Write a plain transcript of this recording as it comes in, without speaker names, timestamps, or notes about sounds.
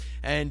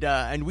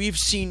And we've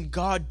seen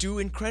God do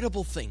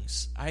incredible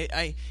things.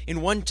 I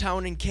in one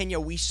town in Kenya,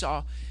 we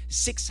saw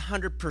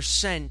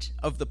 600%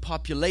 of the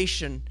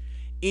population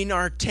in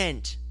our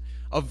tent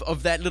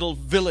of that little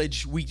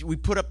village. We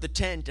put up the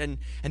tent, and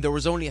there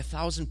was only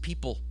 1,000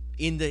 people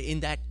in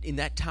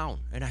that town.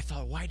 And I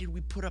thought, why did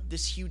we put up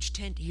this huge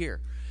tent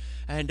here?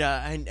 And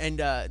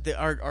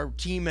our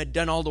team had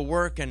done all the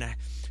work, and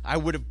I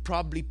would have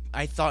probably,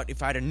 I thought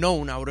if I'd have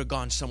known, I would have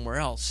gone somewhere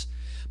else.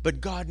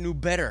 But God knew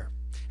better.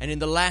 And in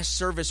the last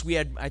service, we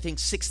had, I think,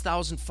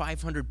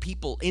 6,500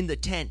 people in the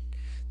tent.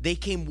 They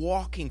came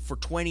walking for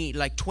 20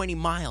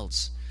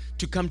 miles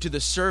to come to the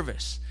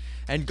service.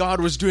 And God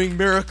was doing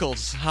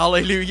miracles.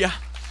 Hallelujah.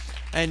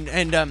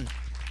 And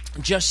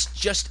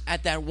just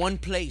at that one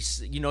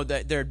place, you know,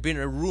 that there had been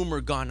a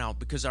rumor gone out,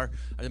 because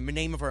the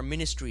name of our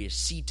ministry is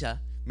CITA,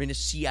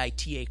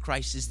 CITA,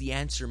 Christ is the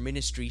Answer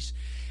Ministries.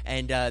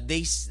 And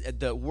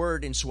the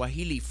word in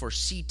Swahili for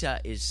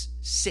CITA is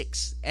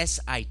six,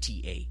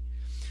 SITA.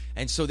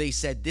 And so they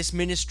said, this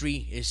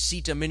ministry is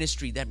CITA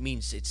ministry. That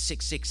means it's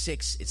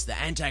 666. It's the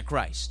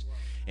Antichrist.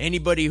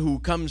 Anybody who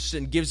comes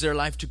and gives their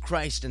life to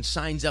Christ and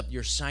signs up,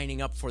 you're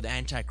signing up for the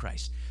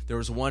Antichrist. There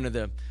was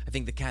I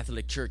think the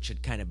Catholic Church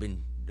had kind of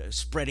been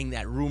spreading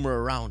that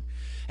rumor around.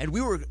 And we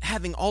were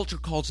having altar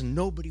calls and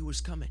nobody was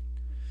coming.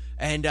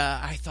 And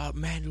I thought,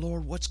 man,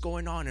 Lord, what's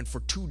going on? And for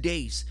 2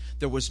 days,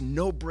 there was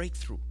no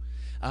breakthrough.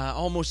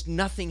 Almost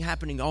nothing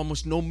happening,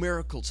 almost no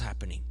miracles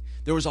happening.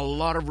 There was a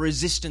lot of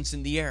resistance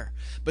in the air.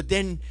 But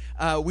then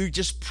we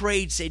just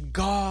prayed, said,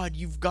 God,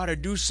 you've got to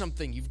do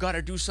something. You've got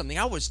to do something.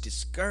 I was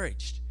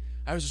discouraged.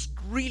 I was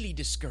really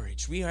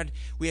discouraged. We had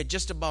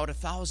just about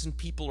 1,000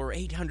 people or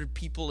 800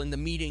 people in the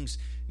meetings,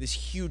 this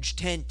huge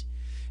tent.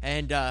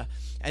 And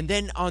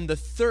then on the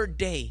third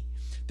day,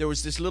 there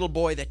was this little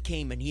boy that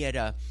came, and he had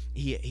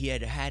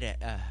had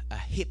a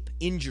hip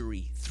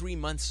injury 3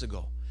 months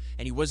ago,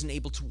 and he wasn't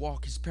able to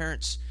walk. His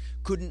parents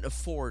couldn't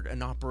afford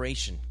an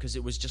operation because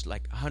it was just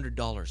like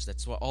 $100.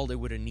 That's all they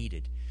would have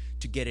needed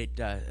to get it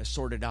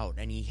sorted out.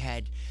 And he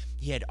had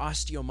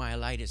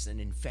osteomyelitis, an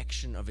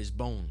infection of his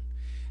bone,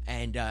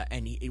 and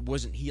it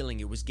wasn't healing.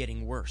 It was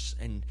getting worse,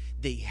 and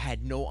they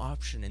had no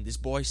option. And this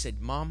boy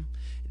said, "Mom,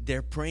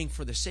 they're praying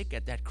for the sick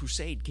at that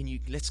crusade.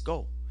 Let's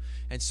go."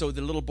 And so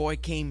the little boy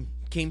came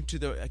to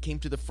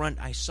the front.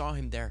 I saw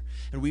him there,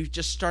 and we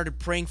just started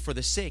praying for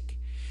the sick.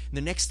 The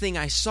next thing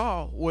I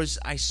saw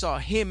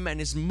him and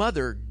his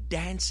mother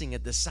dancing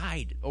at the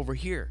side over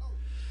here.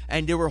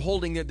 And they were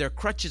holding their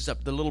crutches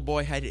up. The little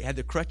boy had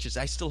the crutches.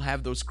 I still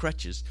have those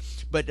crutches.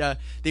 But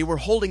they were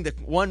holding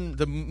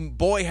the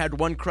boy had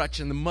one crutch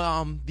and the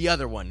mom the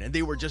other one. And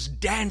they were just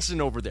dancing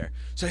over there.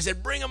 So I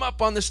said, bring him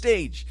up on the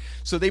stage.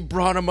 So they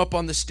brought him up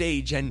on the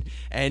stage, and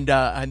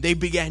they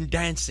began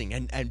dancing.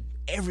 And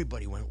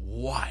everybody went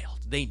wild.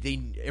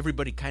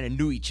 Everybody kind of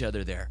knew each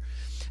other there.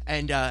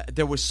 And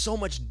there was so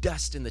much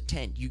dust in the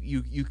tent.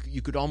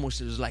 You could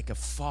almost, it was like a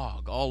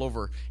fog all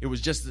over. It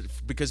was just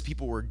because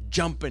people were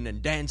jumping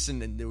and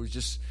dancing, and it was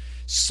just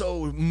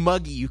so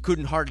muggy you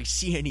couldn't hardly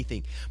see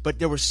anything. But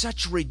there was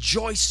such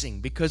rejoicing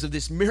because of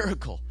this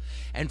miracle.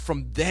 And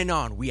from then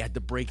on, we had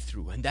the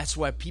breakthrough. And that's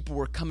why people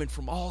were coming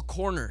from all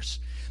corners.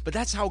 But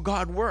that's how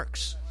God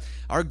works.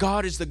 Our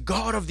God is the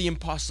God of the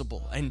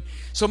impossible. And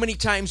so many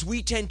times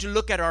we tend to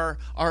look at our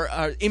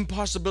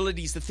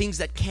impossibilities, the things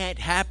that can't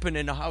happen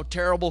and how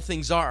terrible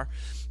things are.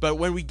 But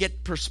when we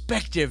get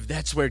perspective,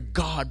 that's where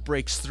God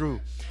breaks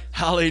through.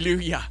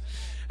 Hallelujah.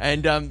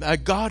 And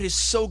God is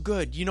so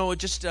good. You know,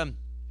 just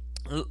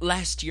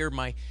last year,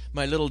 my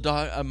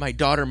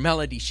daughter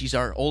Melody, she's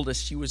our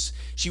oldest.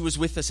 She was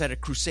with us at a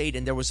crusade,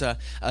 and there was a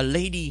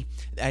lady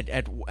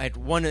at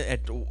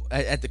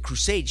the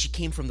crusade. She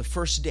came from the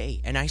first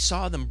day, and I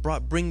saw them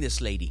bring this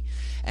lady,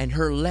 and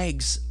her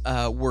legs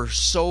were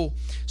so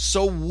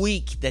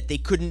weak that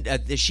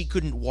that she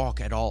couldn't walk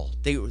at all.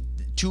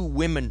 Two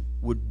women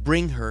would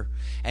bring her,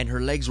 and her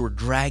legs were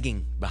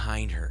dragging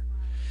behind her.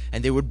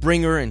 And they would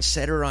bring her and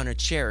set her on a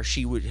chair.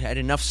 She had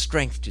enough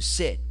strength to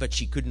sit, but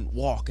she couldn't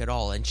walk at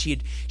all. And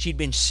she'd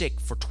been sick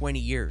for 20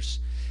 years.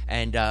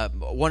 And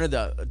one of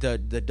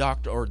the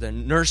doctor or the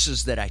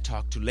nurses that I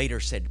talked to later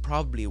said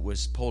probably it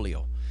was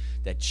polio,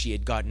 that she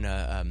had gotten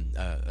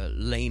a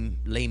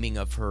laming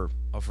of her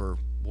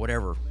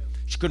whatever.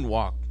 She couldn't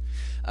walk.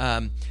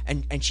 And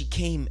she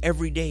came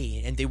every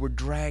day, and they would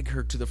drag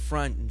her to the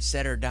front and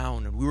set her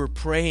down, and we were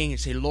praying and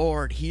say,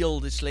 Lord, heal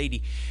this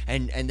lady.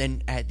 And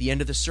then at the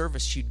end of the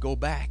service, she'd go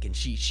back, and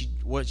she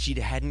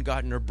hadn't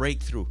gotten her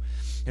breakthrough,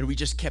 and we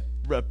just kept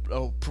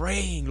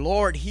praying,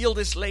 Lord, heal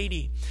this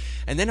lady.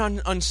 And then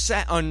on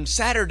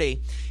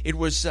Saturday, it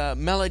was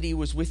Melody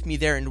was with me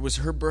there, and it was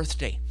her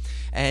birthday,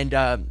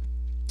 and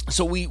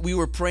so we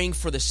were praying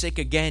for the sick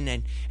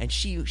again, and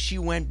she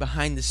went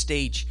behind the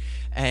stage,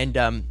 and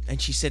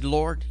she said,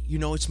 Lord, you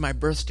know, it's my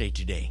birthday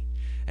today,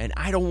 and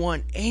I don't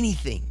want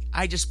anything.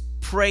 I just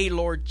pray,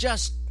 Lord,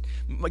 just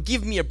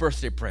give me a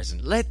birthday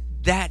present. Let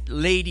that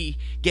lady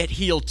get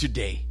healed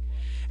today.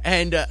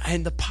 And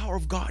the power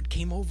of God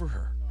came over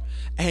her.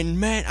 And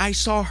man, I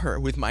saw her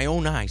with my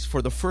own eyes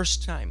for the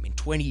first time in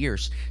 20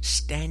 years,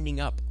 standing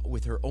up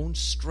with her own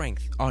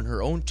strength on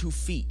her own 2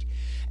 feet.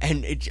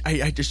 And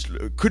I just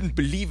couldn't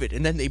believe it.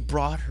 And then they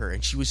brought her,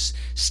 and she was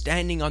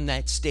standing on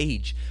that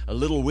stage, a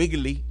little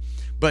wiggly,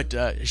 but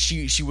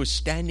she was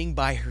standing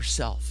by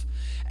herself.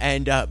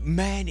 And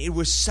man, it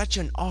was such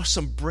an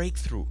awesome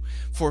breakthrough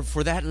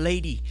for that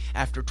lady.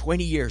 After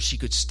 20 years, she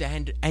could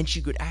stand and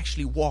she could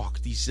actually walk.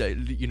 These,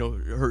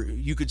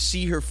 you could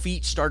see her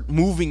feet start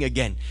moving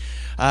again.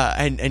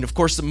 And of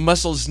course, the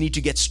muscles need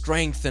to get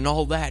strength and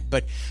all that.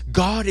 But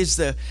God is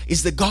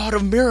the God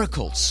of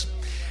miracles,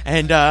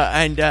 and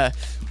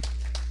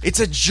it's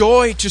a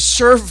joy to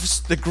serve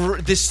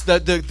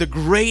the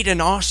great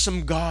and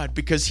awesome God,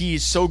 because He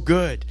is so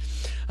good.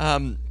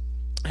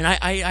 And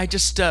I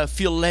just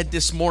feel led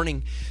this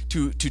morning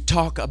to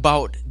talk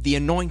about the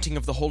anointing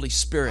of the Holy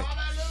Spirit.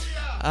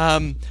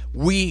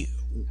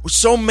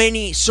 So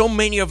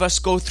many of us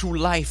go through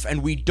life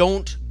and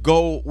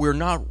we're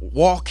not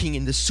walking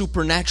in the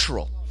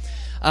supernatural.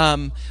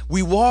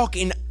 We walk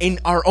in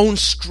our own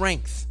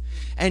strength.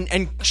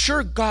 And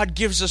sure, God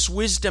gives us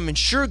wisdom, and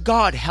sure,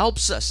 God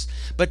helps us.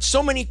 But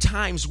so many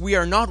times we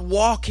are not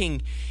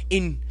walking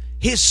in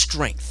His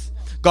strength.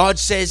 God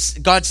says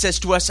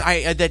to us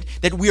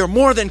that we are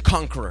more than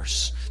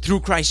conquerors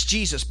through Christ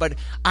Jesus. But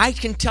I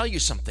can tell you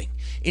something.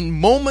 In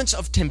moments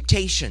of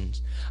temptation,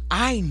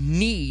 I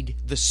need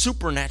the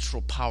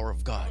supernatural power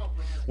of God.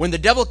 When the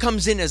devil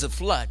comes in as a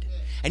flood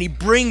and he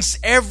brings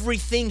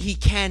everything he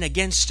can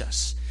against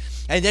us,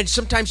 and then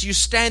sometimes you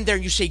stand there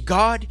and you say,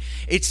 God,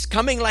 it's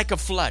coming like a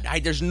flood.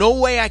 There's no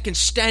way I can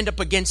stand up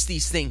against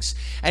these things.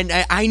 And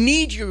I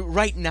need you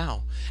right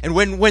now. And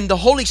when the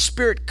Holy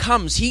Spirit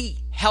comes, He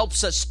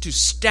helps us to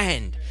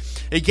stand.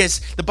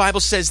 Because the Bible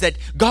says that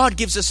God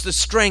gives us the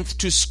strength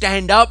to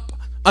stand up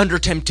under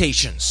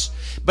temptations.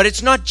 But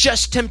it's not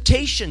just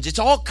temptations. It's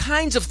all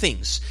kinds of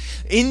things.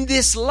 In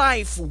this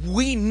life,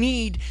 we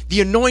need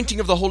the anointing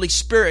of the Holy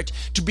Spirit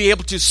to be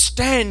able to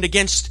stand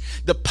against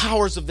the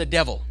powers of the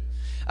devil.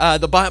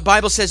 The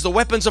Bible says the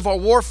weapons of our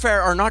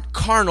warfare are not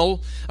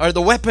carnal,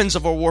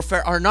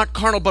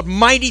 but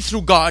mighty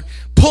through God,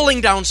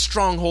 pulling down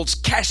strongholds,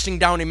 casting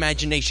down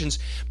imaginations,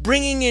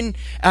 bringing in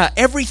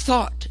every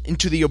thought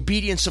into the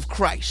obedience of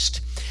Christ.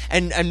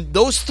 And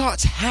those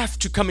thoughts have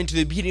to come into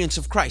the obedience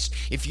of Christ.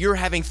 If you're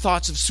having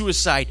thoughts of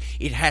suicide,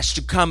 it has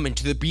to come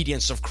into the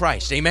obedience of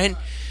Christ. Amen?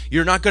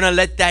 You're not going to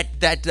let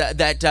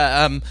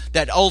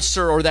that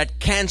ulcer or that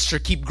cancer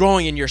keep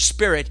growing in your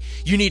spirit.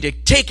 You need to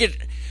take it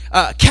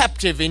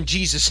captive in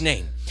Jesus'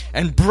 name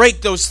and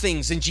break those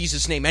things in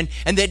Jesus' name. And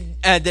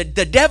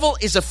the devil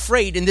is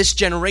afraid in this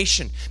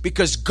generation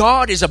because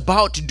God is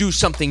about to do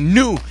something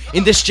new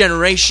in this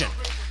generation.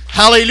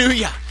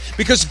 Hallelujah.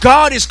 Because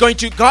God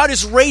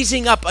is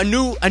raising up a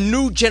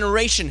new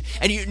generation.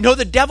 And you know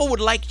the devil would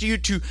like you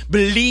to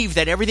believe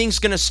that everything's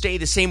going to stay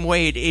the same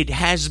way it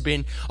has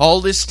been all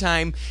this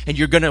time, and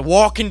you're going to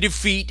walk in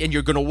defeat, and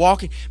you're going to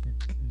walk in...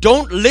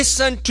 Don't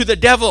listen to the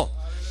devil.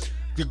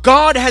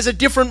 God has a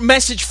different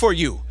message for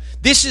you.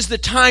 This is the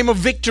time of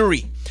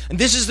victory. And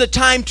this is the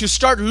time to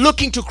start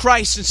looking to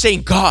Christ and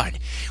saying, God,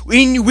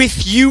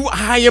 with you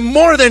I am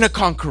more than a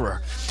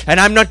conqueror. And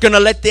I'm not going to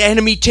let the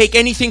enemy take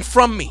anything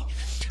from me.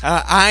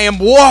 I am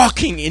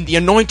walking in the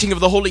anointing of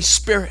the Holy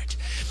Spirit.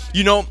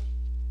 You know,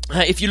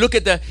 if you look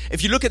at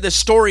the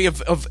story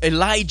of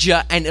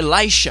Elijah and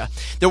Elisha,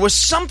 there was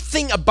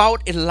something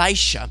about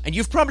Elisha, and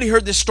you've probably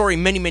heard this story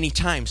many, many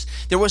times.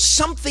 There was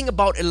something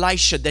about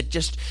Elisha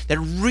that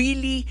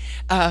really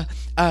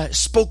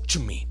spoke to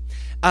me.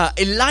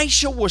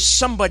 Elisha was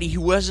somebody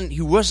who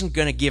wasn't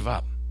going to give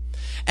up.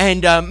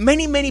 And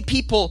many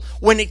people,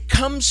 when it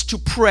comes to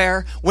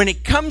prayer, when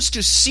it comes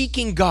to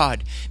seeking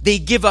God, they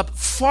give up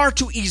far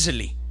too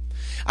easily.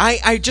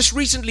 I just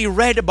recently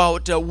read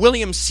about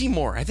William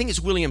Seymour. I think it's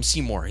William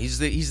Seymour. He's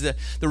the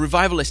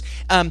revivalist.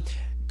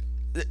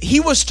 He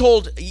was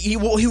told he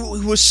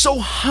was so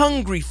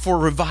hungry for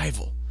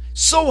revival.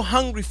 So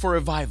hungry for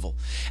revival.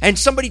 And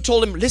somebody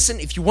told him,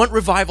 listen, if you want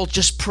revival,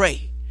 just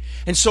pray.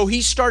 And so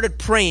he started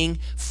praying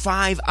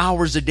 5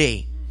 hours a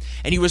day.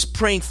 And he was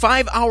praying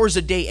 5 hours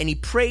a day, and he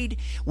prayed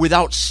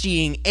without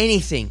seeing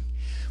anything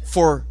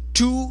for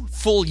 2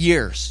 full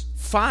years.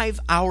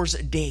 5 hours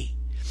a day.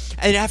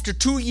 And after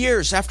 2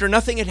 years, after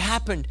nothing had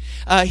happened,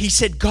 he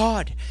said,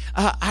 God,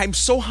 I'm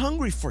so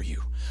hungry for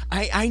you.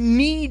 I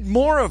need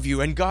more of you.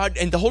 And God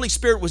and the Holy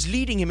Spirit was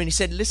leading him, and he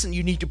said, listen,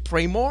 you need to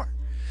pray more.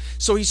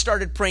 So he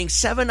started praying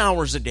 7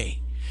 hours a day.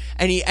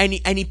 And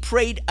he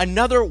prayed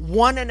another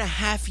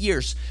 1.5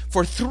 years,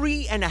 for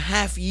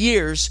 3.5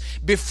 years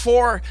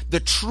before the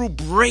true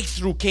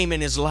breakthrough came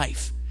in his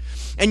life.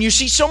 And you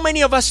see, so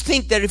many of us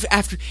think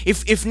that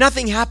if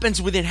nothing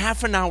happens within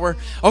half an hour,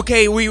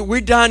 okay, we're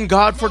done,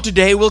 God, for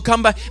today, we'll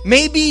come back.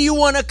 Maybe you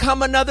want to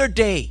come another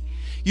day,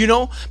 you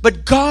know.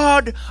 But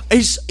God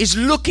is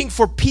looking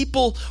for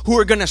people who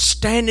are going to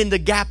stand in the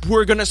gap, who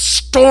are going to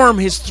storm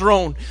His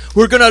throne,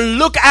 who are going to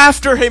look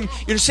after Him.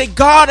 You say,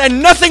 God,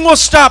 and nothing will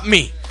stop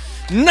me.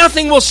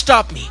 Nothing will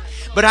stop me.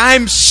 But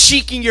I'm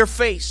seeking your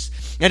face.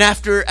 And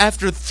after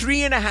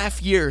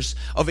 3.5 years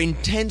of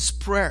intense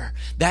prayer,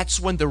 that's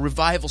when the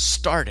revival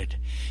started.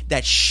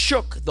 That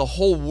shook the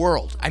whole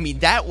world. I mean,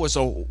 that was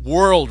a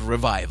world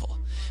revival.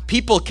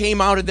 People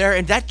came out of there,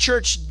 and that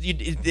church,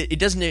 it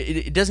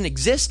doesn't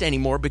exist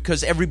anymore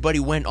because everybody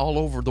went all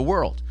over the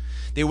world.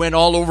 They went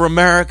all over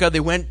America. They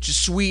went to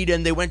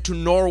Sweden. They went to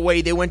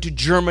Norway. They went to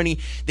Germany.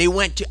 They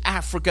went to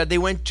Africa. They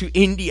went to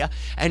India,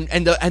 and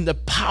the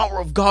power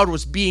of God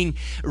was being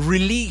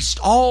released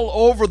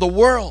all over the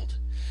world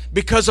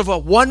because of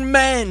one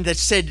man that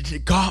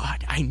said,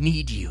 "God, I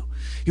need you."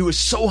 He was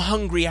so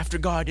hungry after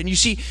God. And you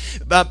see,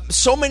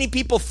 so many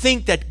people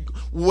think that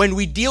when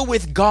we deal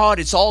with God,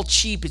 it's all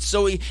cheap.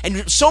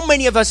 And so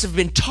many of us have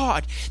been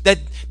taught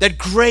that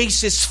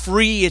grace is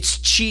free, it's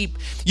cheap,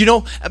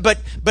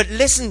 But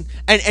listen,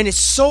 and it's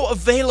so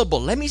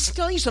available. Let me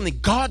tell you something.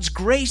 God's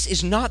grace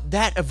is not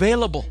that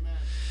available.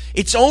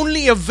 It's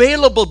only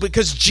available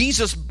because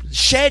Jesus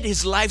shed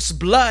his life's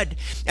blood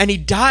and he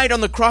died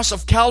on the cross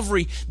of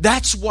Calvary.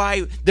 That's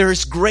why there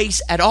is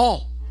grace at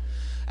all.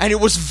 And it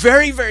was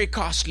very, very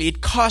costly.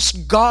 It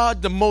cost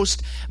God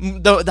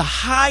the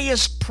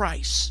highest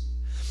price.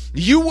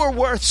 You were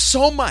worth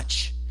so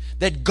much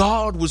that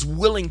God was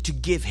willing to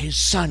give his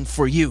son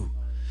for you.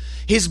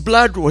 His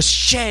blood was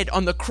shed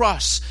on the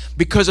cross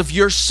because of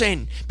your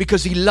sin,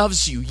 because he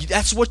loves you.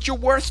 That's what you're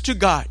worth to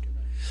God.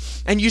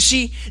 And you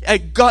see,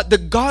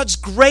 God's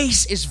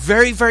grace is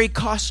very, very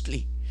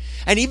costly.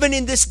 And even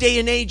in this day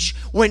and age,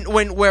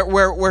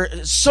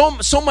 where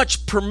so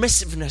much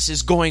permissiveness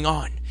is going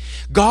on,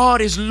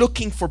 God is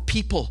looking for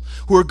people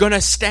who are going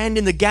to stand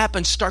in the gap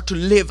and start to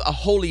live a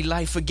holy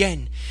life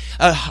again.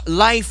 A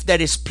life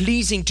that is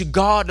pleasing to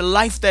God, a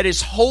life that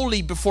is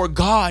holy before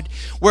God,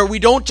 where we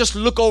don't just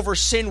look over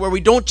sin, where we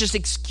don't just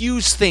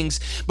excuse things,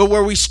 but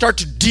where we start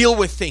to deal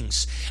with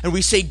things. And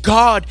we say,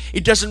 "God,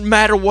 it doesn't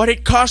matter what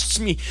it costs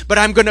me, but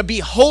I'm going to be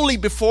holy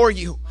before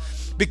you."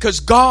 Because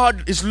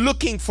God is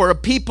looking for a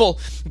people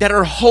that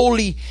are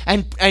holy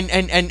and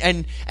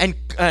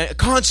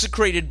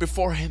consecrated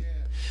before him.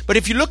 But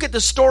if you look at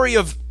the story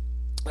of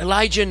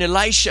Elijah and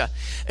Elisha,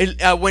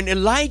 when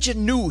Elijah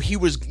knew he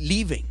was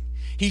leaving,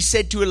 he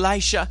said to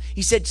Elisha,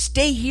 he said,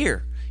 "Stay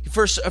here."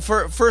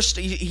 First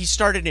he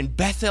started in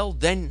Bethel,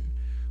 then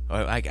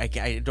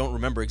I don't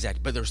remember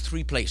exactly, but there was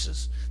 3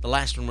 places. The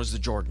last one was the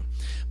Jordan.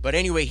 But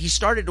anyway, he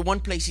started at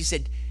one place. He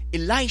said,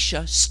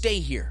 "Elisha, stay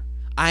here.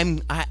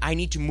 I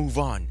need to move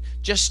on.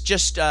 Just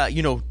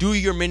do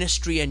your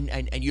ministry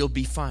and you'll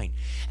be fine."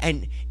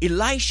 And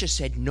Elisha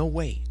said, "No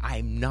way,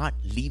 I'm not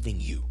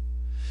leaving you."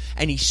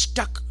 And he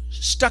stuck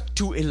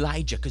to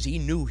Elijah because he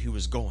knew he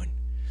was going.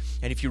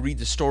 And if you read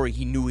the story,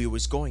 he knew he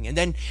was going. And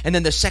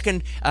then the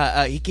second,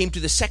 he came to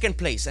the second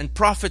place, and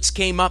prophets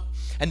came up,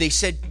 and they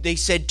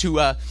said to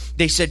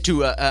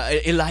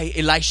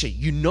Elisha,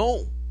 "You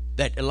know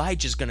that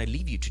Elijah is going to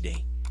leave you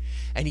today."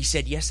 And he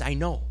said, "Yes, I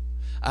know.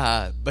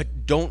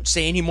 But don't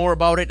say any more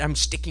about it. I'm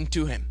sticking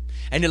to him."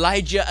 And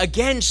Elijah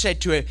again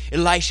said to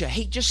Elisha,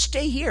 "Hey, just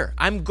stay here.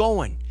 I'm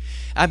going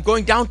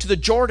down to the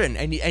Jordan."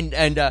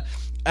 And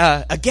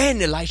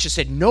again, Elisha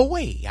said, "No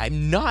way.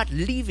 I'm not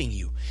leaving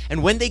you."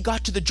 And when they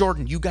got to the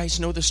Jordan, you guys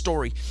know the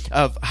story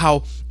of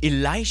how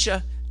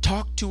Elisha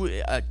talked to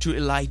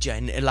Elijah,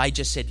 and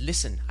Elijah said,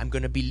 "Listen, I'm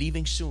going to be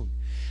leaving soon.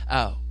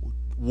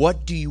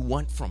 What do you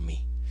want from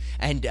me?"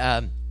 And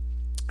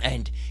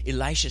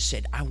Elisha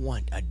said, "I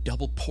want a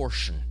double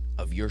portion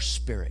of your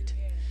spirit.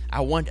 I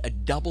want a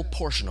double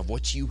portion of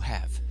what you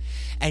have."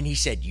 And he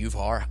said, "You've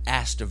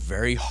asked a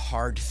very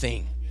hard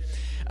thing."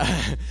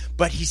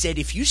 But he said,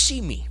 "If you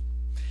see me,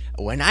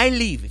 when I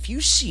leave, if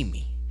you see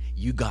me,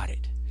 you got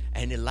it."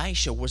 And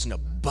Elisha wasn't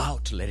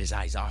about to let his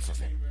eyes off of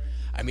him.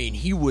 I mean,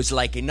 he was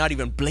like not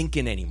even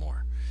blinking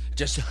anymore.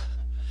 Just...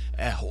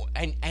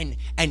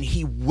 and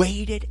he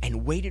waited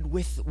and waited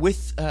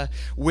with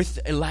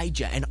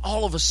Elijah, and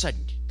all of a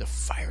sudden the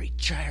fiery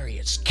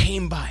chariots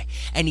came by,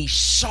 and he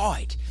saw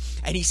it,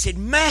 and he said,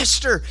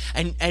 "Master!"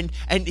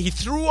 and he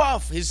threw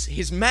off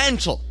his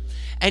mantle,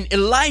 and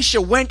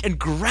Elisha went and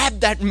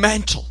grabbed that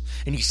mantle,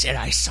 and he said,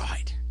 I saw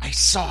it.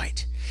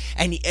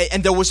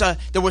 And there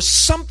was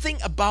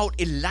something about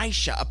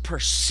Elisha, a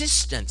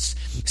persistence,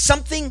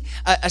 something,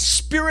 a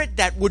spirit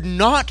that would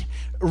not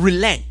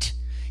relent.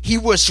 He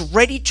was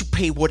ready to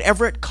pay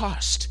whatever it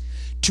cost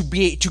to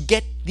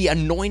get the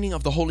anointing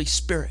of the Holy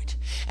Spirit,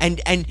 and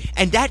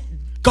that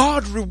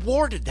God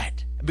rewarded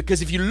that,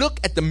 because if you look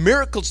at the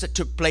miracles that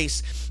took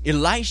place,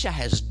 Elisha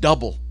has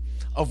double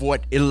of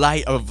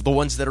of the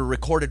ones that are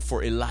recorded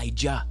for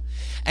Elijah,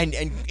 and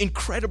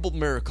incredible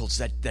miracles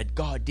that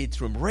God did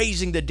through him,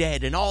 raising the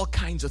dead and all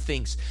kinds of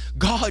things.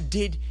 God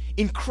did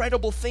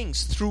incredible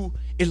things through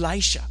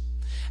Elisha.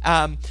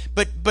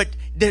 But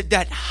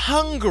that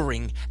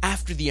hungering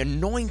after the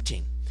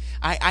anointing,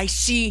 I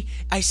see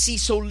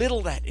so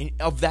little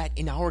of that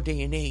in our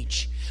day and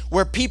age,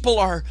 where people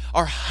are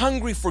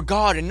hungry for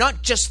God, and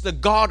not just the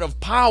God of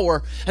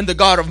power and the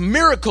God of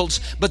miracles,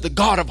 but the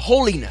God of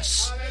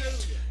holiness.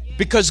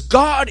 Because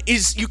God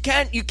is, you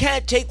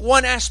can't take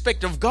one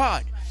aspect of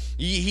God.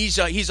 He's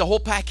a whole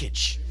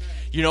package.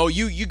 You know,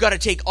 you got to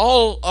take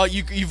all,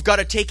 you've got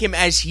to take him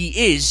as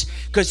he is,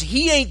 because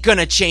he ain't going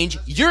to change.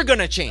 You're going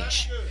to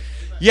change.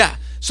 Yeah.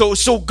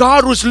 So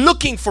God was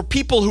looking for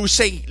people who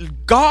say,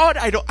 God,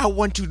 I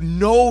want to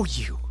know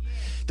you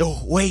the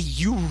way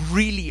you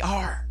really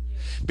are.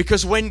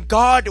 Because when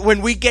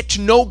we get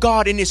to know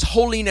God in his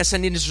holiness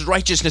and in his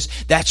righteousness,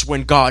 that's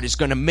when God is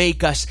going to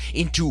make us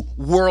into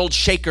world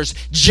shakers,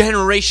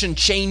 generation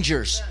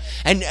changers.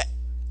 And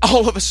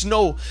all of us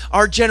know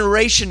our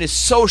generation is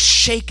so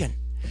shaken.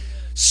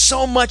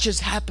 So much has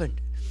happened.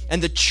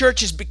 And the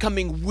church is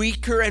becoming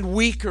weaker and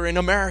weaker in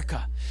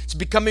America. It's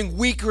becoming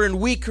weaker and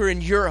weaker in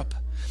Europe.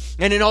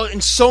 And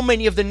in so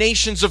many of the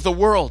nations of the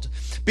world.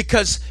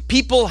 Because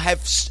people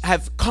have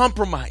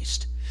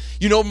compromised.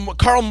 You know,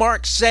 Karl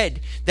Marx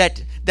said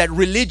that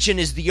religion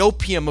is the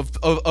opium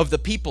of the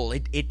people.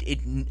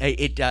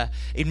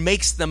 It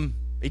makes them.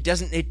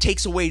 It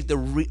takes away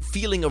the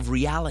feeling of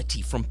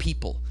reality from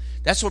people.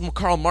 That's what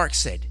Karl Marx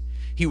said.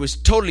 He was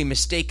totally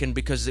mistaken,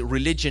 because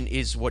religion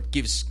is what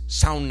gives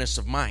soundness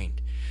of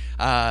mind.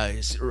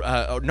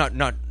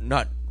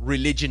 Not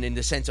religion in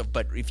the sense of,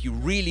 but if you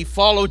really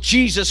follow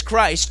Jesus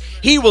Christ,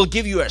 he will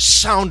give you a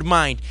sound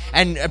mind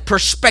and a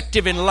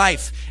perspective in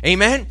life.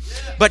 Amen?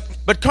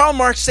 But Karl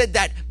Marx said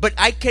that. But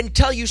I can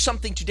tell you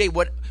something today.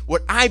 What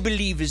I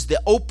believe is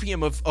the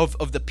opium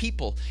of the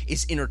people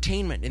is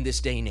entertainment in this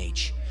day and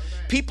age.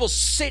 People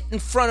sit in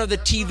front of the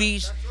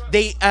TVs.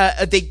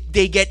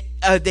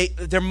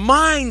 Their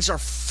minds are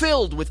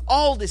filled with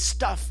all this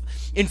stuff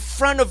in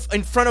front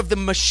of the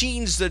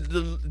machines,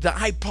 the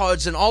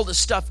iPods and all the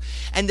stuff,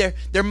 and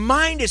their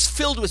mind is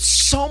filled with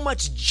so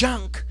much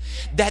junk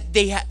that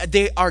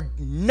they are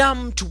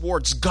numb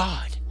towards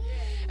God.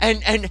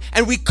 And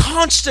we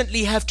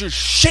constantly have to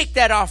shake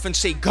that off and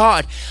say,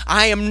 God,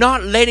 I am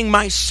not letting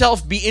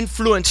myself be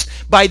influenced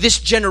by this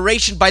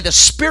generation, by the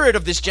spirit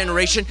of this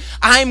generation.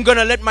 I'm going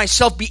to let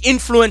myself be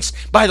influenced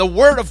by the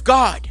Word of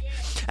God.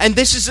 And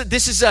this is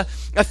a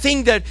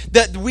thing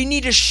that we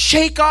need to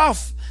shake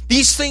off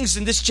these things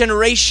in this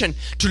generation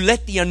to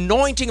let the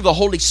anointing of the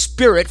Holy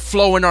Spirit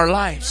flow in our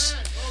lives.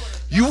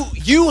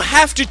 You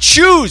have to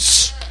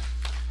choose.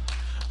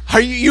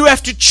 You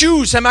have to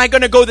choose. Am I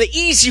going to go the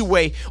easy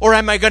way, or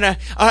am I going to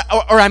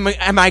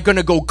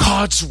go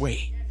God's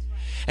way?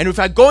 And if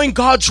I'm going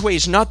God's way,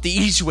 it's not the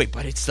easy way,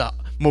 but it's the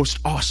most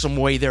awesome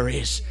way there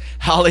is.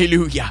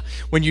 Hallelujah.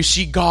 When you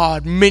see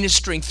God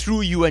ministering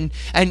through you and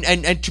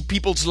to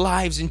people's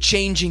lives and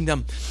changing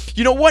them.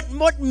 You know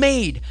what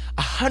made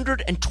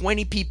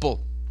 120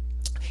 people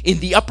in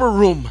the upper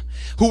room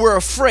who were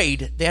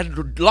afraid? They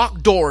had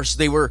locked doors.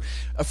 They were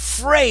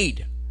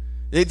afraid.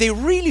 They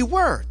really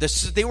were.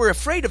 They were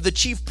afraid of the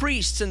chief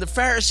priests and the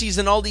Pharisees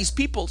and all these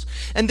peoples.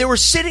 And they were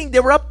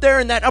up there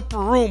in that upper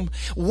room.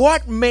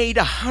 What made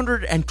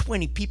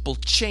 120 people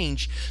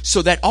change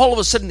so that all of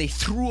a sudden they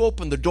threw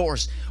open the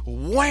doors,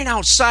 went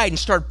outside and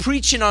started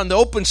preaching on the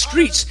open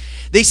streets?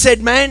 They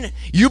said, man,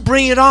 you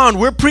bring it on.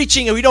 We're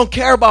preaching and we don't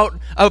care about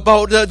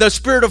the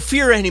spirit of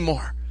fear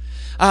anymore.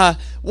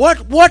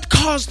 What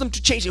caused them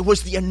to change? It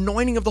was the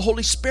anointing of the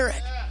Holy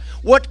Spirit.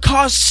 What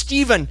caused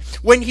Stephen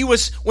when he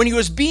was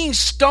being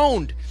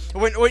stoned,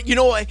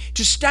 to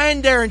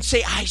stand there and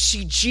say, I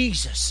see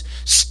Jesus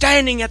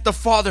standing at the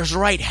Father's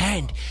right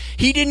hand.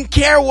 He didn't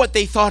care what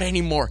they thought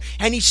anymore.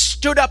 And he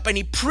stood up and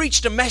he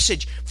preached a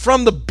message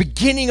from the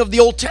beginning of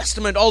the Old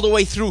Testament all the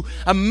way through,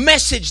 a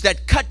message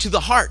that cut to the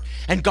heart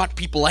and got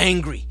people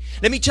angry.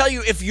 Let me tell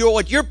you, if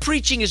what you're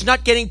preaching is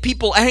not getting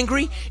people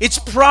angry, it's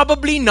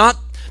probably not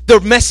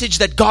the message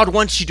that God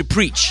wants you to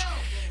preach.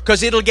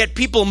 Because it'll get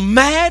people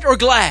mad or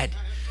glad.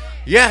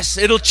 Yes,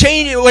 it'll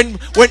change when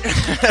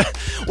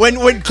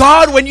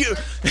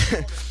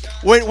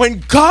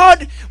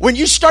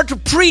you start to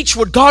preach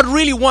what God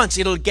really wants,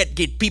 it'll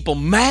get people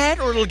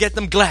mad or it'll get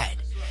them glad.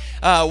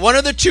 One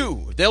of the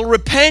two. They'll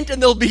repent and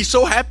they'll be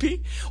so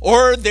happy,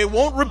 or they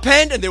won't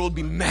repent and they will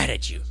be mad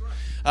at you.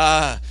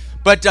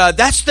 But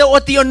that's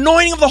what the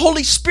anointing of the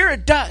Holy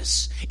Spirit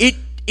does. It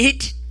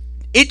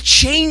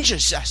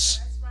changes us.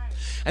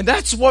 And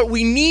that's what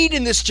we need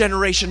in this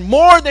generation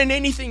more than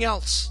anything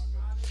else.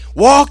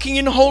 Walking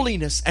in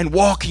holiness and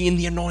walking in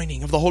the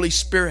anointing of the Holy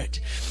Spirit.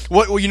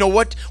 What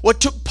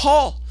took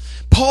Paul?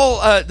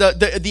 Paul,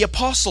 the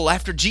apostle,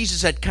 after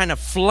Jesus had kind of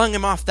flung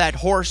him off that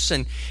horse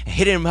and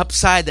hit him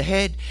upside the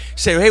head,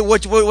 said, "Hey,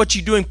 what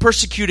you doing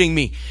persecuting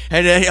me?"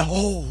 And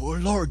oh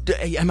Lord,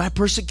 am I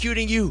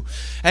persecuting you?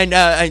 And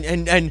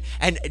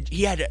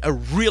he had a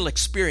real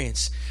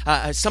experience.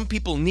 Some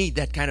people need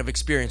that kind of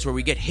experience where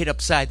we get hit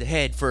upside the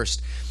head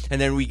first,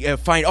 and then we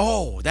find,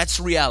 oh, that's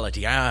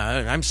reality.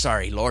 I'm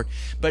sorry, Lord,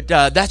 but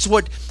that's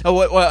what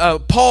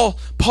Paul.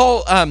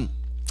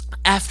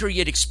 After he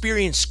had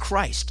experienced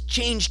Christ,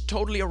 changed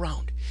totally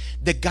around.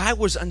 The guy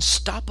was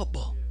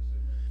unstoppable.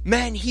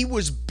 Man, he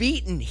was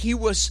beaten.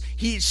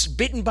 He's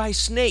bitten by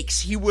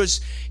snakes. He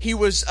was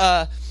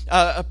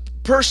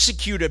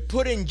persecuted,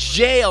 put in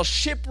jail,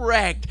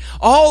 shipwrecked,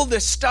 all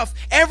this stuff,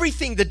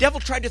 everything. The devil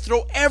tried to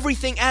throw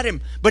everything at him,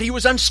 but he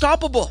was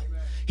unstoppable.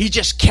 He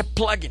just kept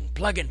plugging.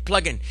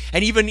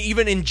 And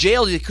even in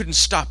jail, they couldn't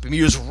stop him.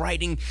 He was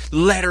writing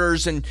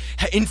letters and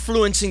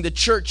influencing the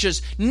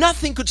churches.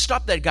 Nothing could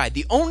stop that guy.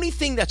 The only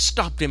thing that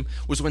stopped him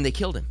was when they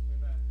killed him.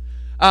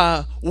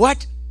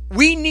 What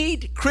we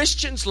need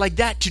Christians like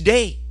that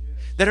today,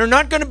 that are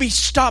not going to be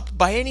stopped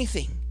by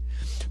anything.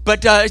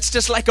 But it's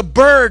just like a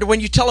bird.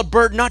 When you tell a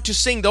bird not to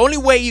sing, the only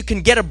way you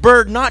can get a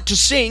bird not to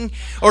sing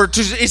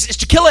is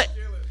to kill it.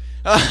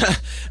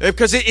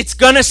 Because it's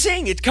gonna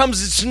sing.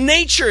 It's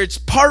nature. It's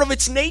part of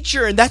its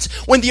nature. And that's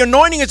when the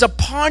anointing is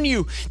upon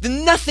you,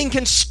 then nothing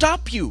can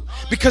stop you,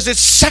 because it's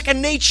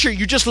second nature.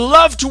 You just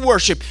love to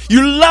worship.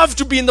 You love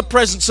to be in the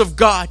presence of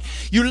God.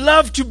 You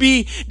love to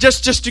be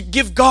just to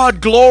give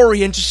God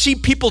glory and to see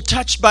people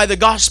touched by the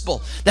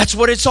gospel. That's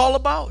what it's all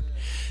about.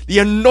 The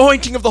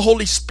anointing of the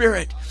Holy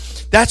Spirit.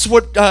 That's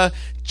what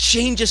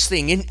changes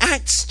things. In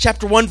Acts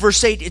chapter 1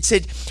 verse 8, it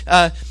said,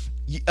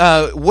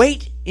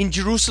 wait in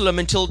Jerusalem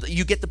until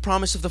you get the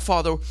promise of the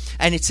Father.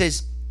 And it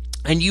says,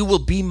 and you will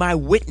be my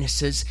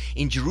witnesses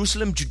in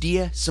Jerusalem,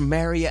 Judea,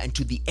 Samaria, and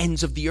to the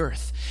ends of the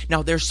earth.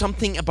 Now, there's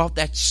something about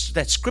that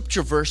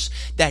scripture verse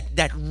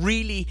that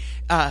really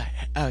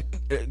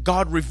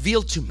God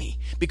revealed to me,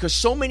 because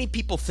so many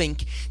people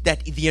think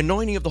that the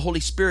anointing of the Holy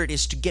Spirit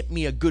is to get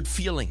me a good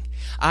feeling.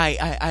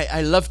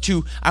 I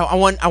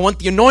want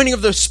the anointing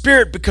of the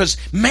Spirit because,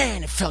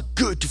 man, it felt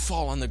good to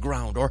fall on the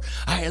ground. Or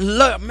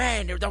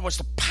that was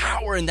the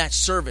power in that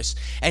service,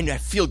 and I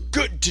feel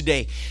good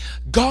today.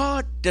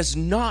 God does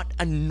not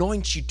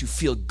anoint you to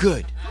feel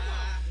good.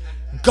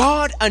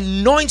 God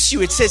anoints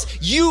you. It says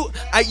you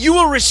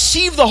will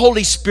receive the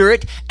Holy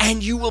Spirit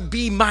and you will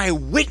be my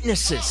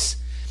witnesses.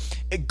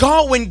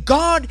 When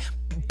God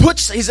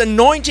puts His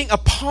anointing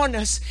upon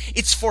us,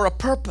 it's for a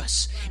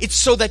purpose. It's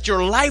so that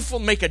your life will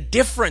make a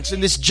difference in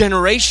this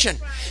generation,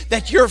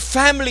 that your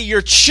family,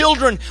 your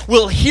children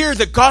will hear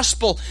the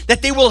gospel,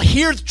 that they will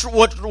hear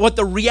what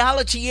the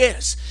reality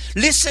is.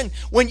 Listen,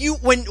 when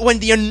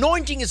the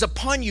anointing is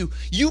upon you,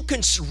 you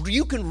can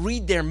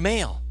read their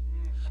mail.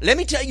 Let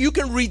me tell you, you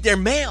can read their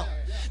mail.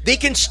 They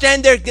can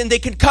stand there and they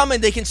can come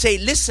and they can say,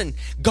 listen,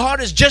 God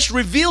has just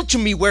revealed to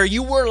me where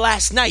you were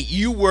last night.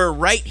 You were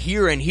right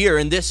here and here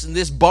in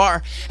this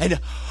bar.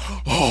 And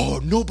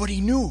nobody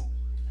knew.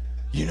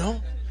 You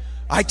know?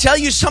 I tell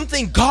you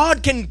something,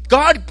 God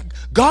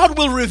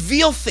will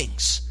reveal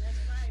things.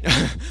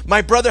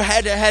 My brother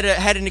had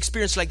an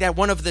experience like that.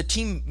 One of the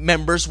team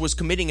members was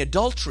committing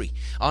adultery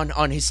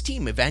on his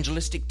team,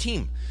 evangelistic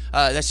team.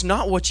 That's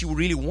not what you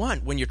really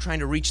want when you're trying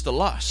to reach the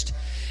lost.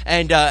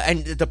 And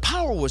the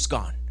power was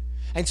gone.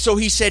 And so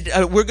he said,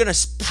 we're going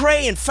to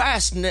pray and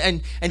fast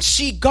and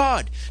seek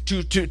God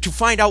to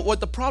find out what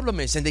the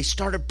problem is. And they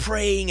started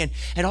praying, and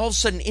all of a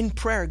sudden in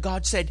prayer,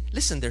 God said,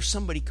 listen, there's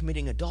somebody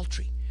committing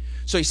adultery.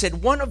 So He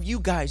said, one of you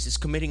guys is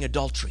committing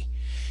adultery,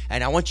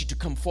 and I want you to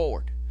come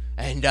forward.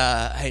 And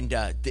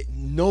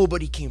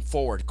nobody came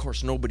forward. Of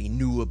course, nobody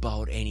knew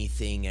about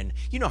anything. And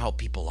you know how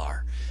people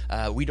are.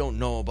 We don't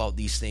know about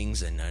these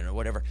things and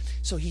whatever.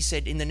 So he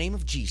said, in the name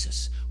of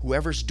Jesus,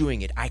 whoever's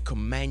doing it, I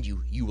command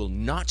you, you will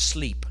not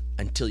sleep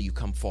until you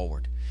come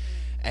forward.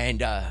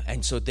 And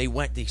so they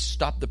went. They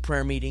stopped the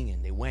prayer meeting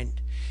and they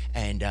went.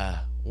 And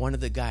one of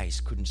the guys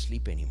couldn't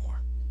sleep anymore.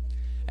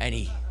 And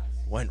he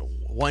went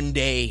one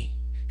day,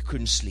 he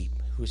couldn't sleep.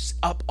 He was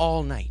up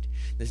all night.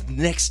 The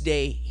next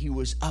day, he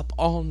was up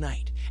all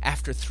night.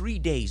 After 3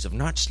 days of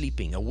not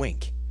sleeping a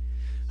wink,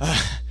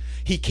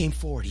 he came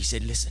forward. He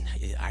said, listen,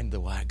 I'm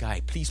the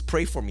guy. Please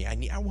pray for me.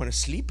 I want to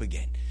sleep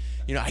again.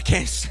 You know, I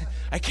can't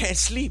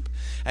sleep.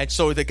 And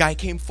so the guy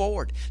came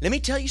forward. Let me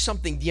tell you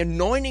something. The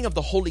anointing of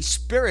the Holy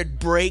Spirit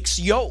breaks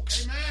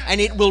yokes. Amen. And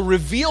it will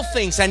reveal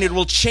things and it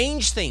will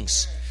change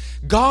things.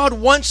 God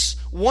wants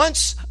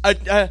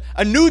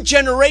a new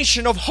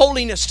generation of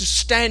holiness to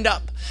stand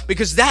up,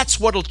 because that's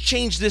what will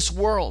change this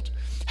world.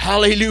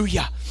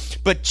 Hallelujah.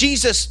 But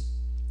Jesus,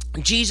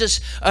 he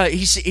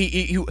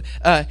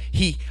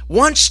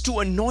wants to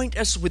anoint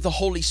us with the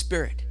Holy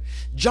Spirit.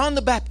 John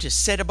the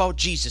Baptist said about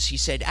Jesus, he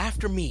said,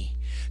 after me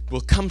will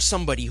come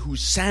somebody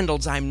whose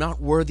sandals I'm not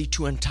worthy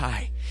to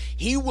untie.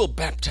 He will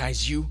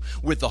baptize you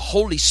with the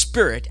Holy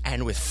Spirit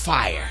and with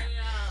fire.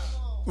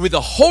 With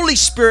the Holy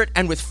Spirit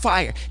and with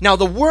fire. Now,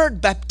 the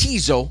word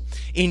baptizo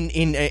in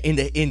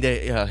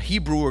the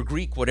Hebrew or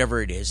Greek,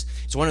 whatever it is,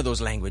 it's one of those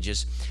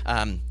languages.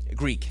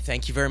 Greek.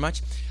 Thank you very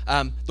much.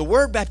 The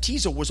word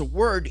baptizo was a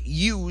word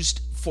used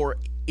for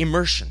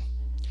immersion.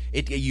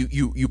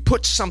 You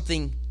put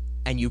something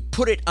and you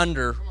put it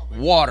under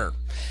water.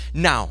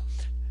 Now,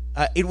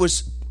 it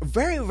was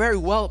very, very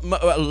well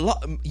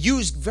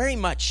used very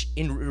much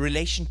in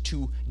relation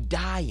to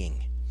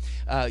dyeing.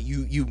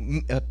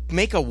 You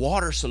make a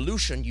water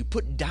solution, you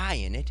put dye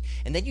in it,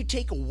 and then you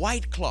take a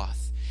white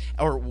cloth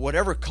or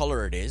whatever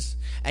color it is,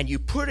 and you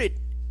put it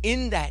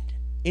in that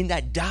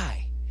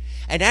dye.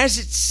 And as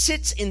it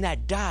sits in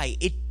that dye,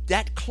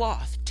 that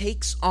cloth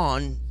takes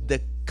on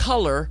the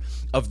color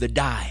of the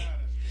dye.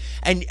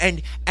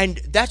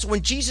 and that's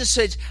when Jesus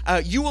said,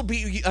 you will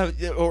be,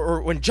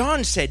 or when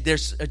John said,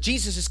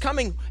 Jesus is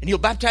coming and he'll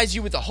baptize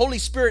you with the Holy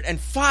Spirit and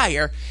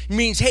fire, it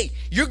means, hey,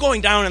 you're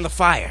going down in the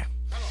fire.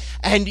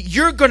 And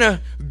you're gonna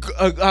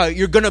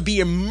be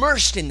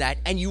immersed in that,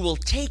 and you will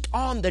take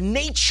on the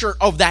nature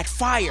of that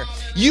fire.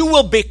 You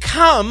will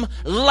become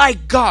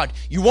like God.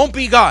 You won't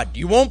be God.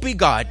 You won't be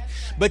God,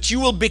 but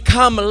you will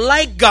become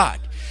like God.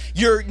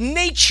 Your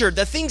nature,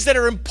 the things that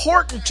are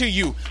important to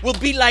you, will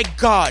be like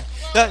God.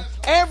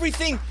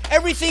 Everything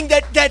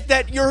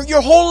that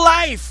your whole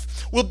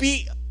life will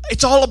be.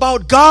 It's all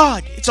about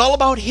God. It's all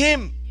about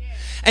Him.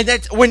 And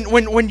that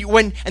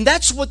and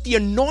that's what the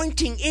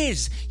anointing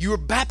is. You are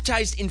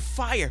baptized in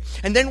fire,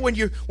 and then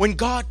when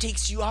God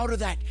takes you out of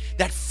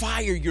that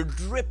fire, you're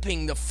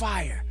dripping the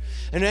fire,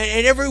 and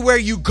everywhere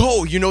you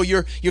go,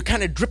 you're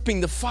kind of dripping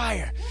the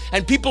fire,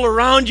 and people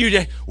around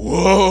you,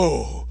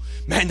 whoa,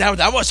 man,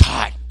 that was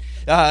hot,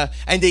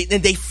 and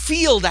they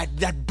feel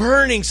that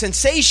burning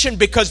sensation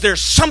because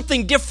there's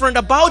something different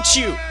about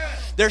you.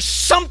 There's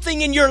something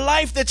in your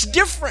life that's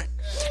different.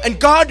 And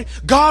God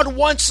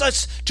wants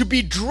us to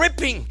be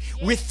dripping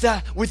with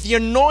the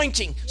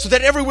anointing, so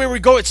that everywhere we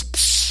go, it's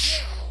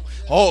psh.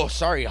 Oh,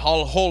 sorry,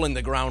 hole in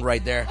the ground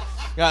right there.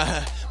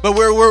 But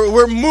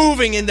we're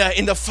moving in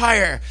the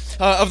fire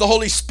of the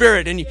Holy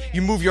Spirit, and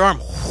you move your arm.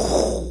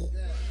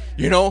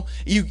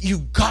 You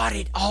got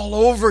it all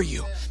over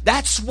you.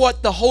 That's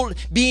what the whole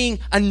being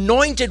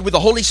anointed with the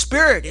Holy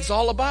Spirit is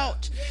all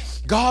about.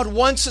 God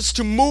wants us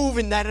to move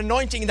in that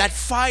anointing, in that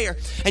fire,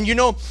 and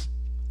the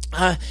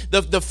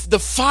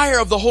fire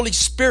of the Holy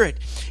Spirit.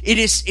 It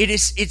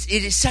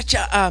is such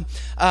an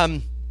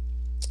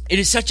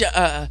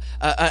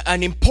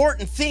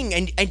important thing,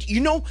 and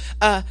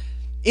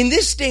in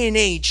this day and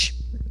age,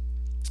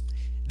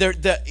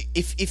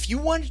 if you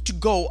wanted to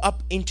go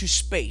up into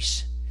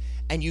space,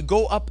 and you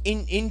go up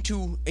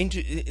into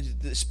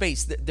the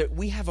space, that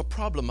we have a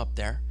problem up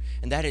there,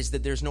 and that is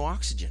that there's no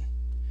oxygen.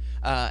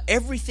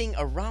 Everything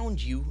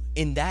around you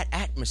in that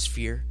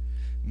atmosphere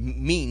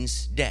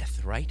means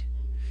death, right?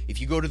 If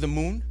you go to the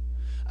moon,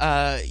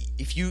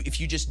 if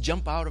you just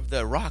jump out of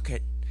the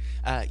rocket,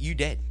 you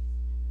dead.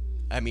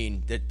 I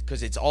mean,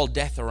 because it's all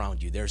death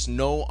around you. There's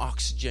no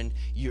oxygen.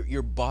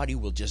 Your body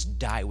will just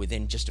die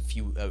within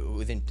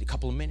within a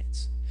couple of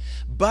minutes.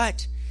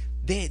 But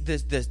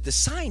the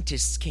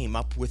scientists came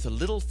up with a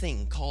little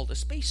thing called a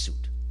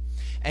spacesuit,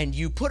 and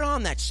you put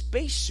on that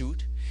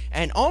spacesuit,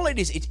 and all it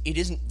is, it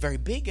isn't very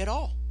big at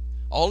all.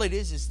 All it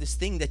is this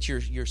thing that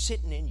you're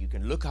sitting in. You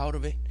can look out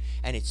of it,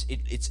 and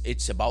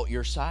it's about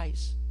your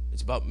size.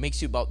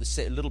 Makes you about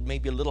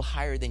maybe a little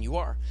higher than you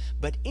are.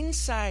 But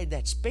inside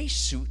that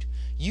spacesuit,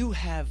 you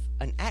have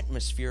an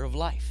atmosphere of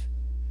life.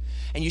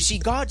 And you see,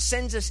 God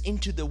sends us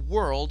into the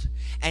world,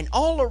 and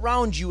all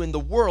around you in the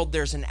world,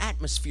 there's an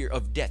atmosphere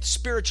of death,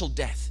 spiritual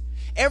death.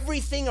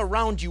 Everything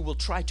around you will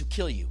try to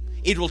kill you.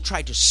 It will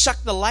try to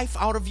suck the life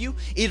out of you.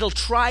 It'll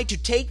try to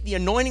take the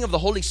anointing of the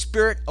Holy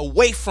Spirit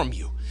away from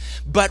you.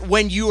 But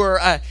when you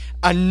are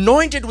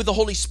anointed with the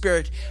Holy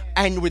Spirit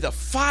and with a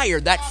fire,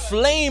 that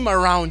flame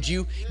around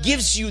you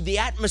gives you the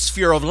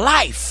atmosphere of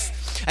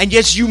life. And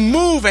as you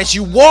move, as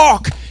you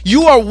walk,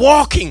 you are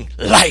walking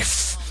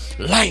life.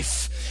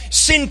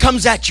 Sin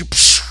comes at you,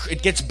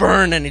 it gets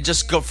burned, and it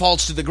just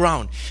falls to the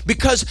ground.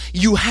 Because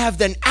you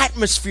have an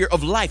atmosphere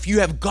of life.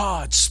 You have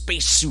God's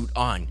spacesuit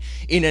on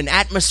in an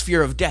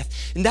atmosphere of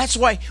death. And that's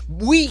why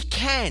we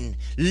can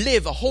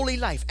live a holy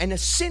life and a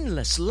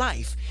sinless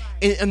life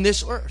in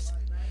this earth.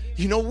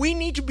 We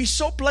need to be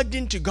so plugged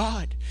into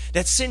God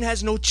that sin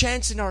has no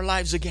chance in our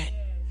lives again.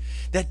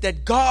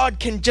 That God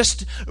can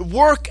just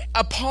work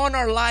upon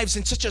our lives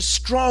in such a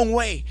strong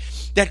way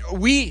that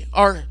we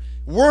are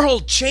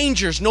world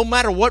changers no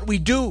matter what we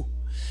do.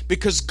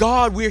 Because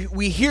God,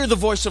 we hear the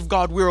voice of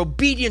God. We're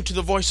obedient to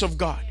the voice of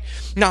God.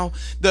 Now,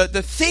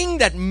 the thing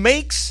that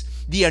makes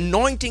the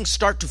anointing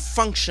start to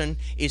function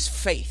is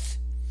faith.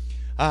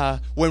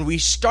 When we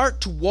start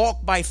to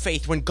walk by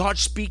faith, when God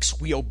speaks,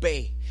 we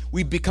obey.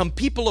 We become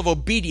people of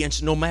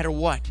obedience no matter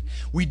what.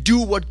 We do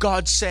what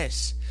God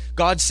says.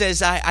 God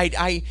says,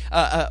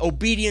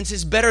 obedience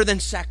is better than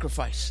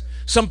sacrifice.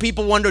 Some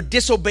people want to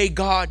disobey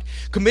God,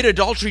 commit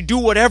adultery, do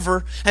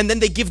whatever, and then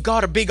they give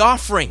God a big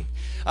offering.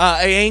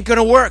 It ain't going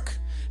to work.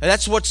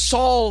 That's what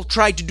Saul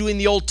tried to do in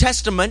the Old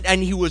Testament,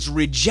 and he was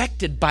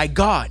rejected by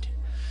God.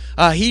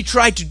 He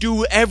tried to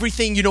do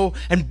everything,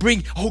 and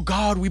bring, oh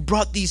God, we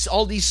brought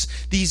all these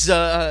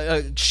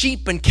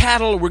sheep and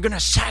cattle. We're going to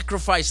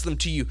sacrifice them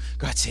to you.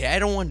 God said, I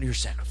don't want your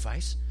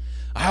sacrifice.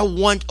 I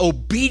want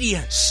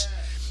obedience.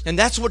 And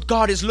that's what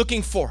God is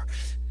looking for.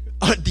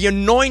 The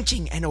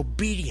anointing and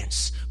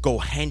obedience go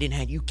hand in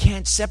hand. You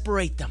can't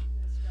separate them.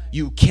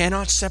 You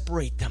cannot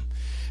separate them.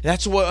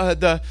 That's what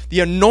the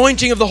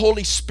anointing of the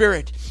Holy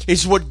Spirit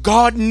is what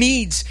God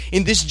needs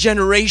in this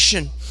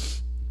generation.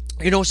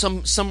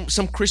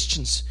 Some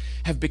Christians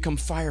have become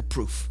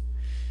fireproof.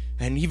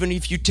 And even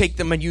if you take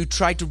them and you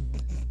try to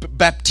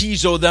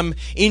baptizo them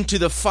into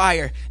the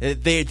fire,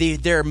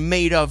 they're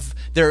made of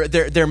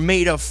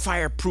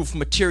fireproof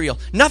material.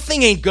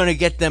 Nothing ain't gonna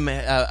get them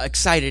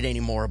excited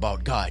anymore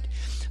about God.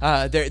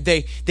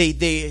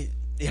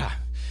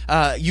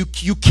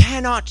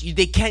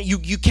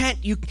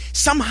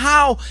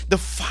 Somehow the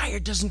fire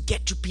doesn't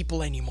get to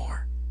people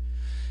anymore.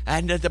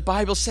 And the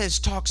Bible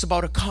talks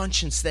about a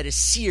conscience that is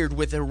seared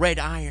with a red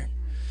iron.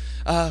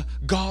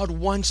 God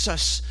wants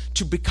us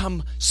to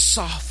become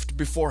soft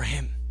before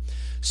Him.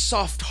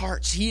 Soft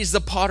hearts. He is the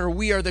potter,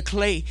 we are the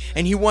clay,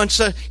 and He wants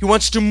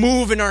to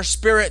move in our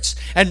spirits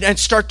and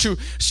start to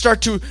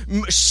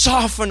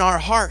soften our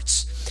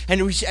hearts.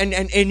 And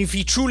if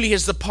He truly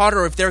is the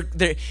potter,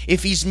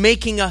 if He's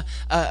making a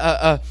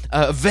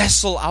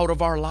vessel out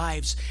of our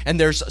lives, and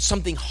there's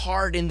something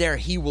hard in there,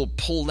 He will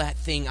pull that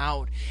thing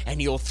out and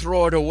He'll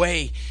throw it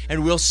away,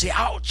 and we'll say,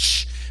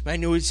 "Ouch!"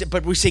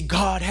 But we say,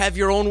 "God, have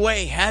your own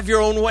way. Have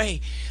your own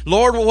way.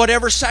 Lord,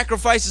 whatever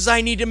sacrifices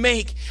I need to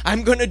make,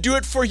 I'm going to do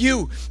it for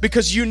you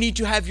because you need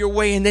to have your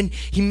way." And then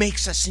He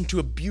makes us into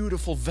a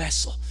beautiful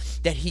vessel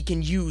that He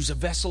can use, a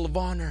vessel of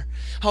honor.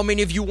 How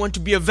many of you want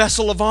to be a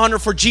vessel of honor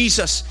for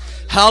Jesus?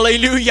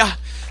 Hallelujah.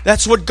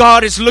 That's what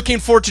God is looking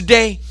for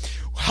today.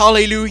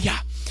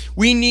 Hallelujah.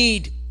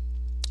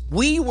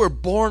 We were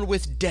born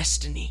with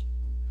destiny.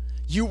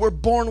 You were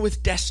born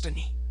with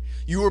destiny.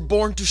 You were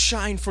born to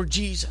shine for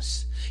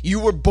Jesus. You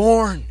were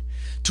born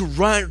to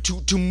run,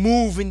 to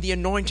move in the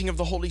anointing of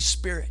the Holy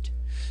Spirit.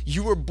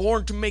 You were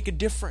born to make a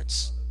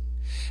difference.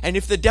 And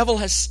if the devil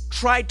has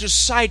tried to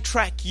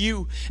sidetrack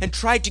you and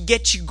tried to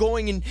get you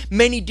going in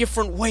many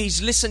different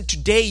ways, listen,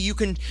 today you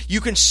can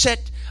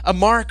set a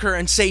marker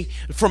and say,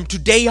 from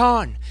today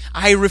on,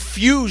 I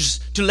refuse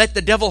to let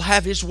the devil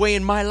have his way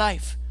in my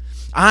life.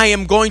 I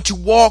am going to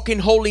walk in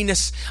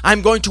holiness.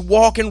 I'm going to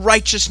walk in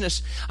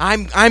righteousness.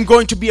 I'm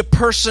going to be a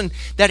person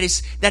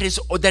that's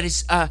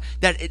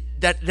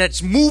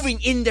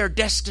moving in their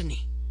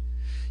destiny.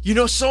 You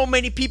know, so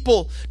many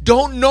people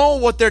don't know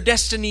what their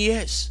destiny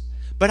is.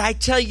 But I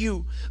tell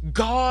you,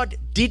 God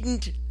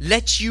didn't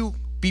let you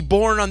be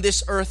born on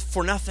this earth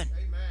for nothing.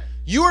 Amen.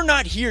 You are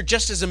not here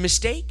just as a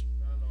mistake.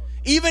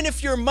 Even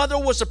if your mother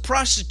was a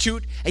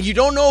prostitute and you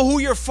don't know who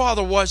your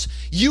father was,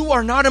 you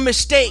are not a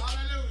mistake.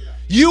 Hallelujah.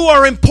 You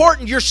are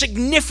important. You're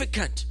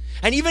significant.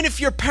 And even if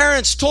your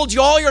parents told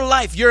you all your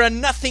life you're a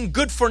nothing,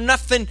 good for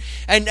nothing,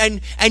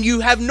 and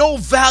you have no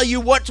value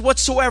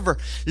whatsoever,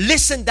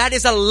 listen, that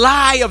is a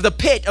lie of the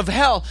pit of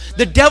hell.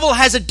 The devil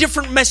has a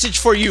different message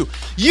for you.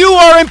 You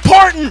are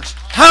important.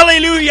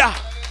 Hallelujah.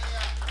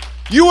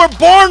 You are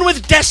born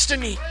with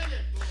destiny.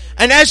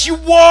 And as you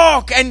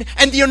walk and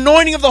the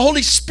anointing of the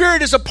Holy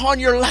Spirit is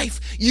upon your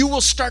life, you will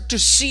start to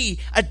see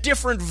a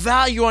different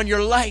value on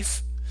your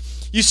life.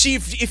 You see,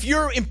 if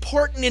you're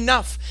important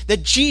enough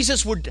that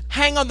Jesus would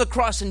hang on the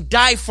cross and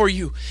die for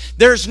you,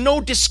 there's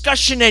no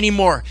discussion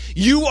anymore.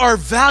 You are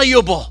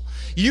valuable.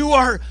 You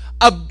are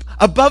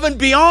above and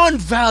beyond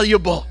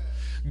valuable.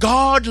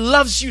 God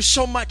loves you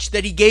so much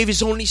that He gave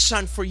His only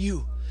Son for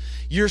you.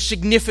 You're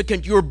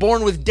significant. You're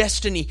born with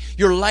destiny.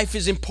 Your life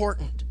is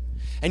important.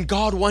 And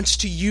God wants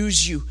to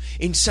use you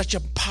in such a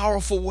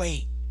powerful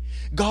way.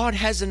 God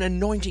has an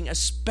anointing, a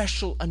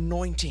special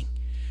anointing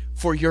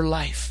for your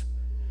life.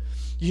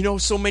 You know,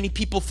 so many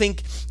people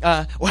think,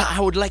 well,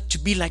 I would like to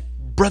be like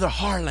Brother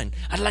Harlan.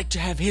 I'd like to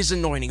have his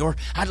anointing. Or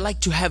I'd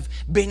like to have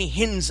Benny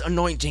Hinn's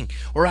anointing.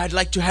 Or I'd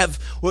like to have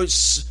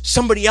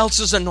somebody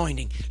else's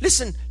anointing.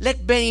 Listen,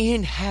 let Benny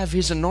Hinn have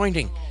his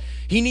anointing.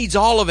 He needs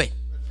all of it.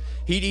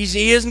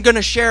 He isn't going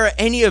to share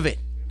any of it.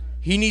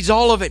 He needs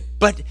all of it.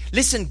 But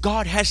listen,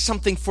 God has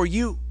something for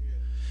you.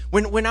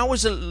 When I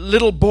was a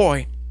little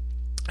boy,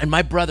 and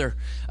my brother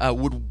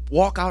would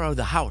walk out of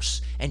the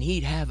house, and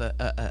he'd have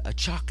a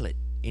chocolate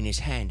in his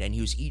hand, and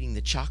he was eating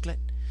the chocolate,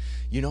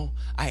 you know,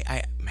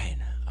 I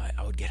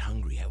would get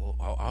hungry. I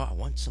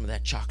want some of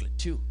that chocolate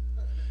too,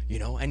 you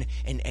know, and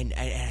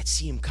I'd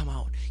see him come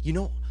out. You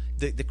know,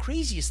 the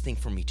craziest thing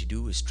for me to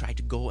do is try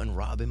to go and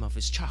rob him of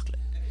his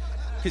chocolate,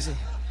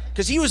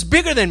 because he was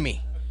bigger than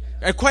me,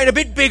 quite a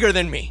bit bigger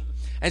than me,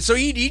 and so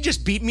he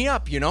just beat me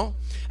up, you know.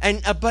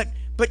 And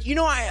but you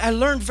know, I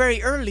learned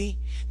very early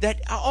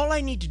that all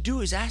I need to do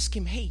is ask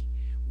him, "Hey,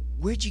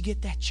 where'd you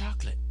get that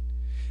chocolate?"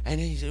 And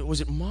he said,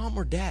 "Was it mom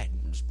or dad?"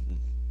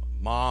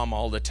 Mom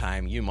all the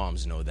time. You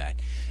moms know that.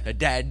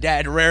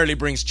 Dad rarely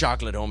brings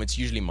chocolate home. It's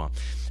usually mom.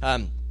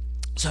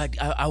 So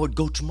I would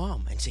go to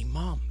mom and say,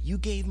 "Mom, you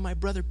gave my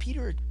brother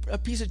Peter a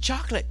piece of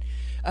chocolate.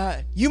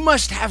 You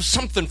must have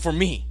something for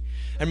me."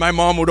 And my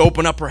mom would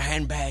open up her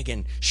handbag,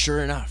 and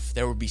sure enough,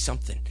 there would be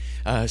something,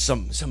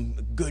 some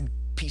good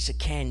piece of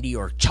candy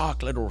or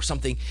chocolate or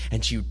something,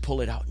 and she would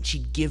pull it out and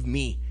she'd give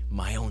me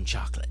my own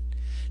chocolate.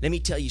 Let me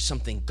tell you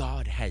something.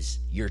 God has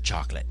your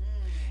chocolate.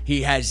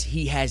 He has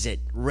it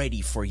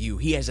ready for you.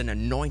 He has an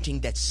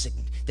anointing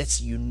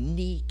that's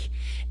unique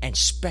and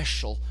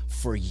special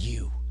for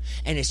you.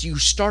 And as you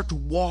start to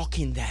walk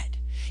in that,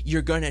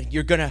 you're gonna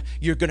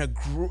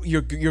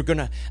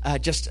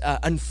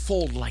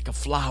unfold like a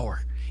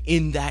flower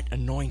in that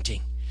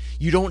anointing.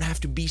 You don't have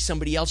to be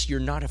somebody else.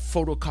 You're not a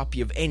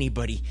photocopy of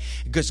anybody,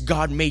 because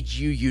God made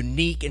you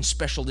unique and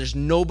special. There's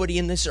nobody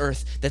in this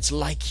earth that's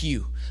like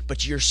you,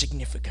 but you're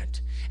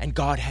significant. And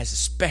God has a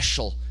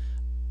special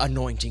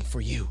anointing for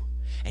you.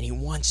 And He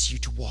wants you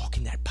to walk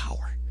in that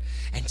power.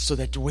 And so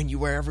that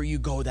wherever you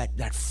go,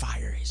 that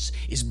fire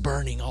is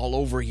burning all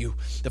over you.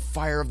 The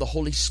fire of the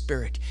Holy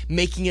Spirit,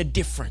 making a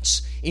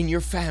difference in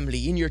your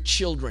family, in your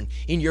children,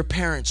 in your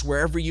parents,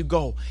 wherever you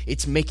go.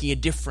 It's making a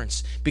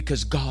difference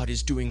because God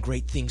is doing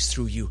great things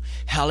through you.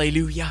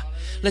 Hallelujah.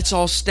 Let's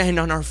all stand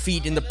on our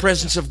feet in the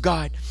presence of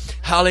God.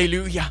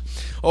 Hallelujah.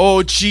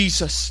 Oh,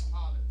 Jesus.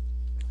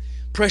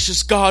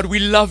 Precious God, we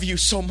love you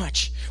so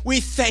much. We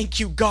thank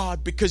you,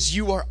 God, because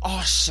you are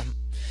awesome.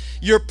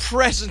 Your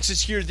presence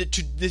is here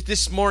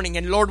this morning.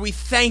 And Lord, we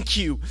thank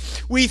you.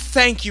 We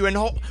thank you. And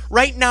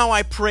right now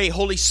I pray,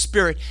 Holy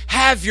Spirit,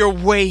 have your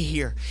way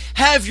here.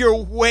 Have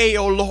your way,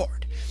 oh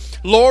Lord.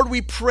 Lord,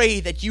 we pray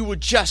that you would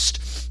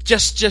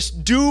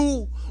just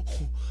do,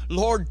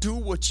 Lord, do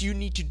what you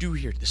need to do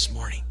here this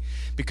morning.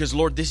 Because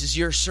Lord, this is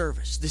your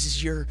service. This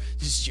is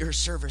your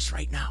service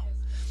right now.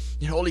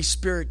 And Holy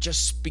Spirit,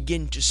 just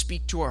begin to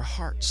speak to our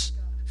hearts.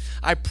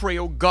 I pray,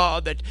 oh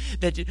God,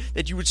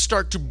 that you would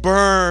start to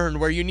burn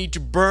where you need to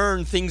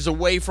burn things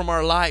away from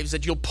our lives,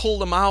 that you'll pull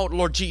them out,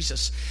 Lord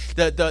Jesus,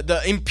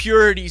 the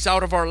impurities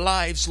out of our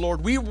lives,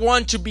 Lord. We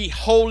want to be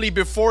holy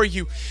before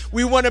you.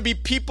 We want to be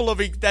people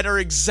that are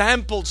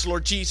examples,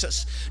 Lord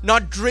Jesus,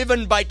 not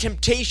driven by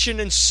temptation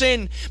and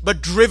sin,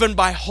 but driven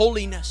by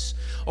holiness.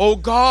 Oh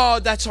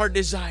God, that's our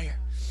desire.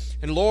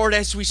 And Lord,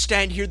 as we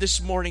stand here this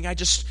morning, I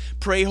just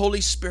pray,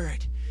 Holy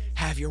Spirit,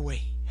 have your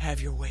way,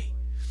 have your way.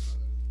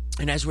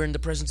 And as we're in the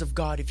presence of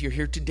God, if you're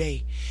here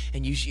today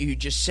and you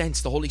just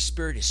sense the Holy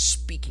Spirit is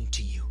speaking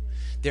to you,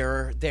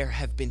 there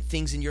have been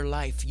things in your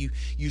life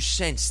you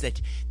sense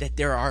that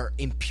there are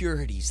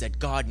impurities that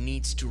God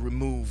needs to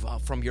remove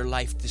from your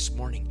life this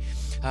morning.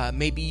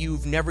 Maybe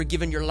you've never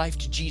given your life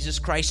to Jesus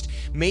Christ.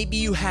 Maybe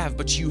you have,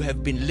 but you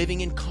have been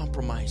living in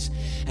compromise.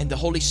 And the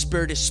Holy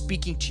Spirit is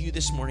speaking to you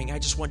this morning. I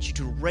just want you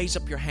to raise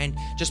up your hand.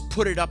 Just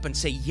put it up and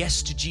say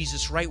yes to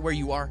Jesus right where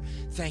you are.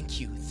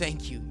 Thank you.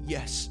 Thank you.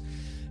 Yes.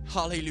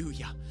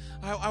 Hallelujah.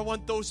 I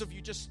want those of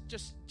you just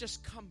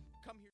come.